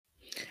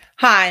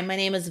Hi, my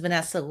name is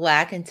Vanessa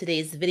Leck, and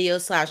today's video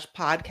slash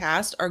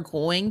podcast are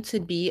going to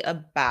be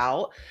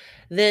about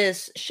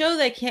this show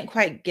that I can't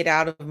quite get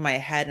out of my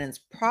head. And it's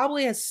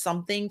probably has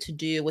something to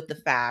do with the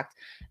fact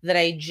that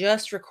I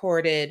just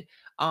recorded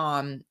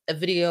a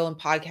video and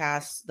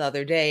podcast the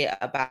other day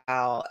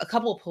about a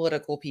couple of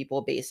political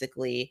people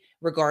basically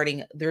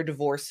regarding their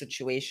divorce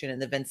situation and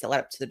the events that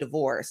led up to the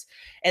divorce.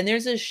 And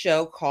there's this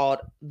show called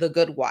The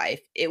Good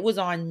Wife. It was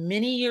on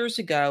many years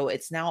ago.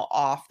 It's now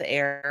off the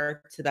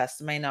air to the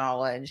best of my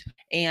knowledge.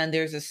 And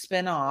there's a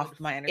spin-off,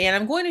 and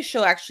I'm going to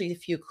show actually a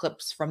few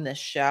clips from this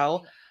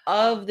show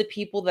of the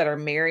people that are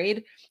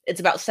married. It's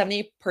about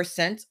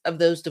 70% of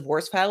those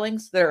divorce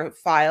filings that are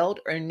filed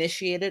or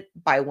initiated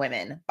by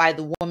women, by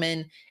the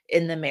woman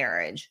in the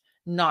marriage,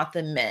 not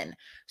the men.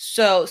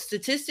 So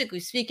statistically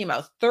speaking,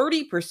 about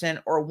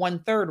 30% or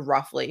one third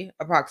roughly,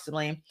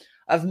 approximately,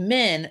 of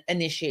men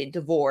initiate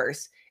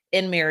divorce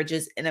in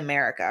marriages in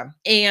America.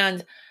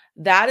 And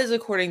that is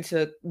according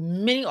to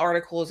many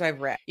articles I've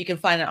read. You can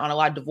find it on a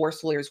lot of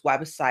divorce lawyers'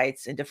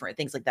 websites and different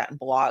things like that and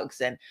blogs.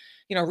 And,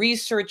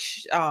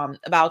 research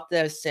about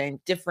this,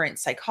 and different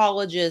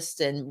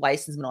psychologists and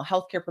licensed mental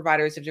health care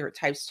providers of different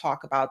types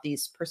talk about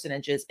these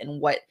percentages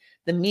and what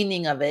the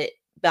meaning of it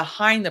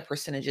behind the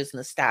percentages and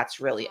the stats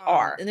really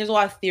are. And there's a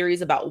lot of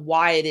theories about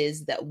why it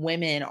is that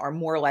women are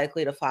more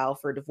likely to file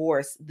for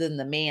divorce than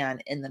the man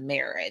in the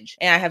marriage.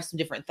 And I have some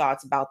different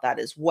thoughts about that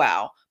as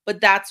well. But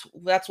that's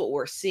what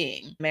we're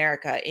seeing in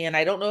America. And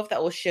I don't know if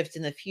that will shift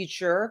in the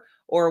future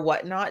or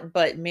whatnot,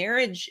 but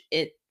marriage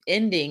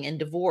ending and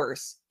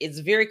divorce is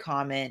very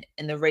common,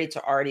 and the rates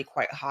are already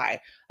quite high.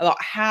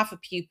 About half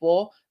of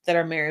people that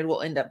are married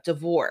will end up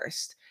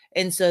divorced.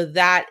 And so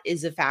that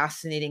is a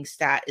fascinating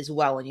stat as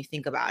well when you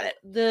think about it.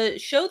 The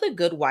show The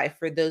Good Wife,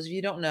 for those of you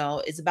who don't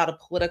know, is about a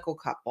political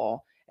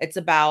couple. It's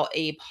about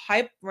a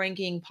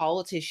high-ranking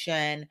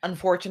politician,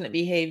 unfortunate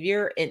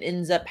behavior, and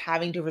ends up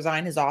having to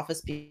resign his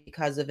office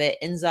because of it,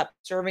 ends up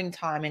serving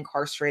time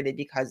incarcerated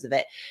because of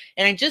it.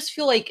 And I just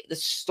feel like the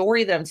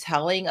story that I'm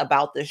telling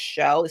about this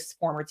show, this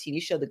former TV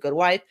show, The Good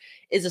Wife,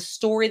 is a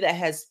story that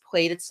has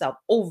played itself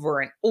over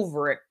and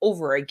over and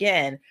over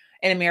again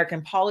in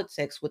American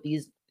politics with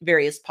these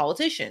various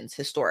politicians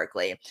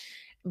historically.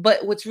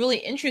 But what's really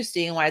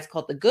interesting and why it's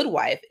called The Good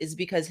Wife is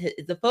because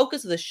the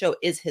focus of the show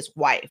is his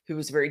wife, who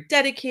was very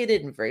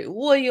dedicated and very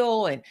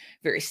loyal and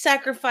very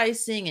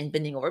sacrificing and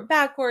bending over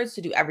backwards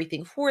to do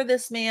everything for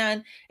this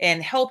man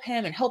and help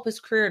him and help his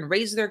career and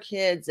raise their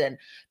kids and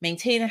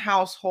maintain a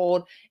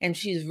household. And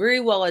she's very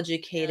well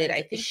educated.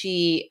 I think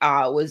she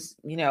was,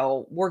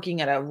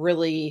 working at a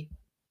really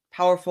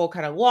powerful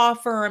kind of law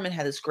firm and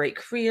had this great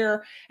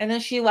career. And then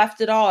she left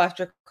it all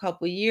after a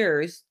couple of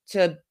years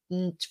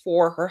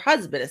for her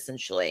husband,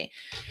 essentially.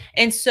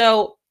 And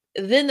so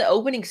then the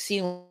opening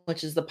scene,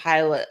 which is the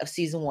pilot of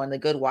season one, The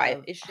Good Wife,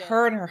 is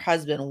her and her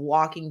husband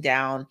walking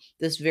down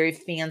this very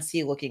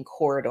fancy looking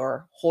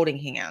corridor holding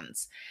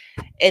hands.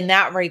 And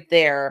that right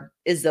there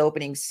is the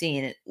opening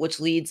scene, which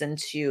leads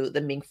into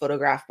them being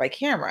photographed by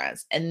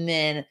cameras. And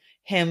then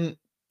him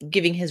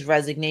giving his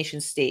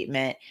resignation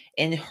statement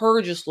and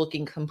her just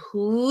looking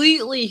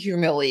completely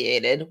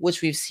humiliated,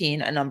 which we've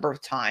seen a number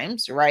of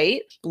times,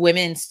 right?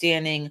 Women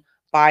standing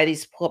by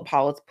these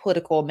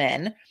political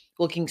men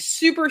looking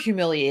super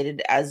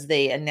humiliated as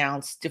they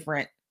announce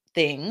different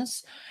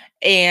things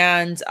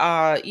and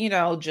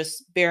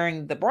just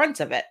bearing the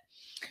brunt of it.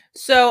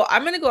 So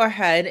I'm going to go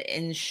ahead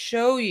and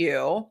show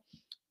you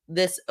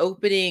this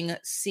opening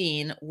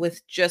scene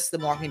with just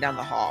them walking down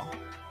the hall.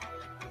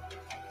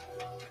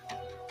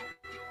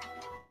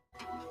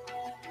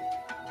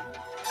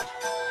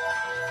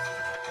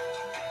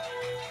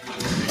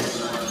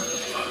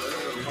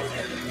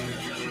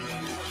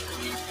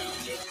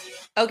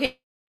 Okay,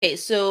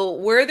 so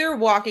where they're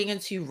walking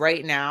into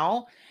right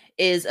now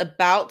is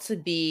about to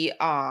be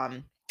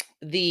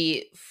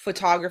the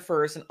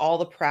photographers and all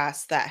the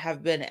press that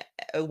have been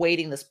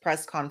awaiting this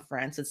press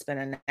conference that's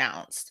been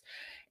announced.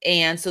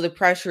 And so the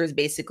pressure is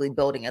basically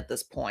building at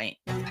this point.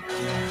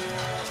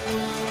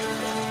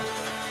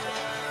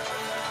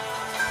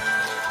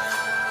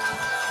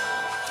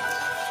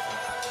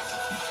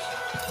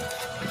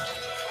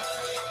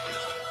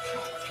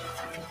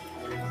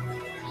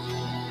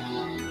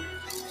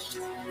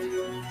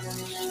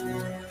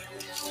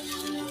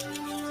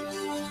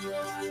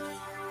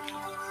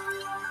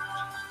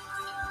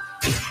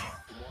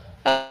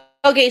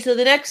 Okay, so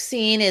the next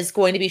scene is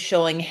going to be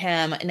showing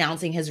him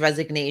announcing his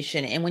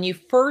resignation. And when you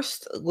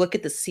first look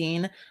at the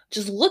scene,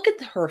 just look at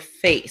her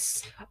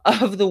face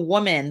of the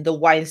woman, the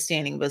wife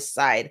standing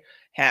beside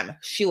him.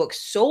 She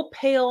looks so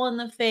pale in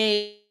the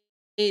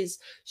face.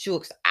 She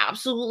looks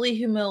absolutely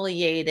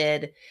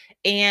humiliated.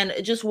 And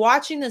just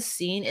watching the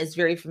scene is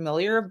very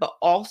familiar, but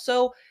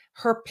also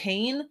her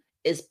pain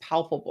is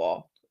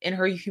palpable and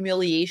her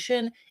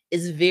humiliation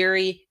is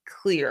very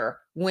clear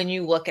when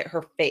you look at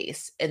her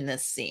face in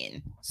this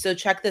scene. So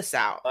check this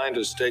out.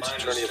 As State's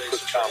Attorney of Cook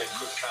County.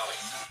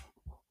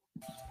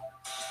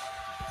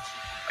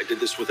 I did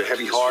this with a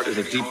heavy heart and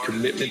a deep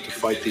commitment to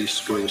fight these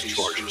scurrilous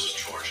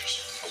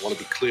charges. I want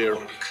to be clear.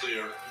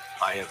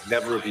 I have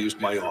never abused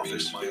my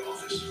office.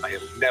 I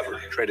have never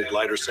traded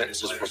lighter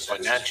sentences for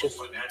financial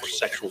or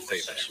sexual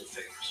favors.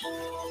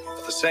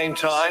 At the same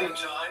time,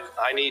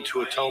 I need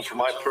to atone for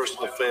my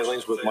personal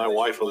failings with my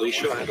wife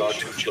Alicia and our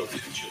 2 children.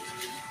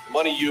 The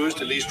money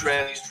used in these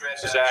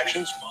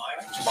transactions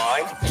is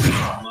mine.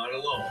 Mine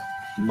alone.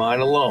 Mine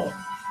alone.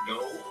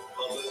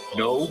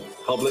 No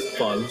public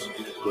funds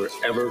were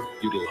ever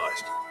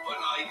utilized.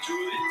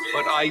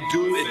 But I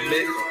do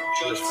admit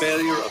to the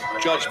failure of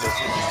judgment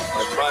in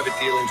my private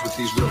dealings with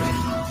these women.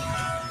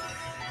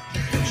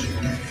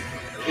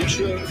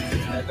 Alicia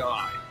and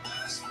I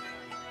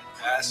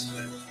ask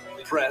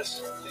the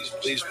press,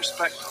 please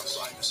respect our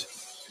privacy.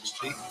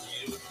 See,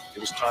 it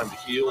was time to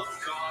heal.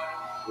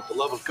 With the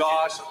love of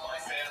God,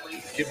 the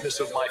forgiveness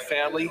of my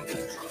family,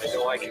 I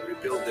know I can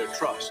rebuild their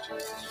trust.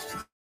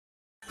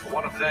 I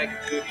want to thank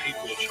the good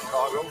people of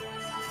Chicago.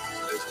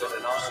 It's been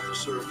an honor to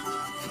serve you.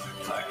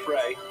 I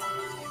pray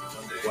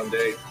one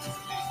day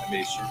I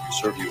may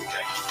serve you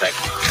again. Thank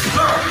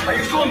you. Are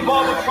you still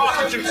involved with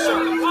prostitutes,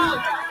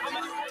 sir?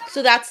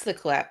 So that's the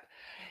clip.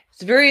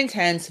 It's a very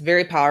intense,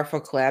 very powerful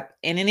clip.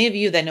 And any of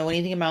you that know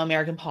anything about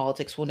American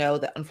politics will know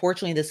that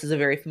unfortunately this is a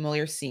very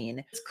familiar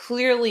scene. It's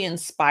clearly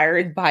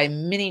inspired by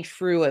many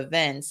true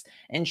events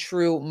and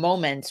true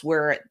moments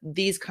where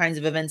these kinds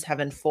of events have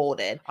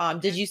unfolded.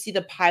 Did you see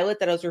the pilot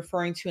that I was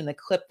referring to in the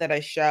clip that I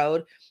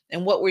showed?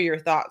 And what were your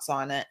thoughts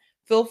on it?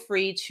 Feel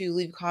free to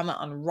leave a comment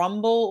on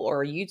Rumble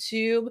or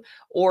YouTube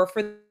or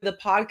for the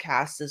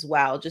podcast as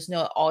well. Just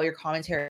know all your commentary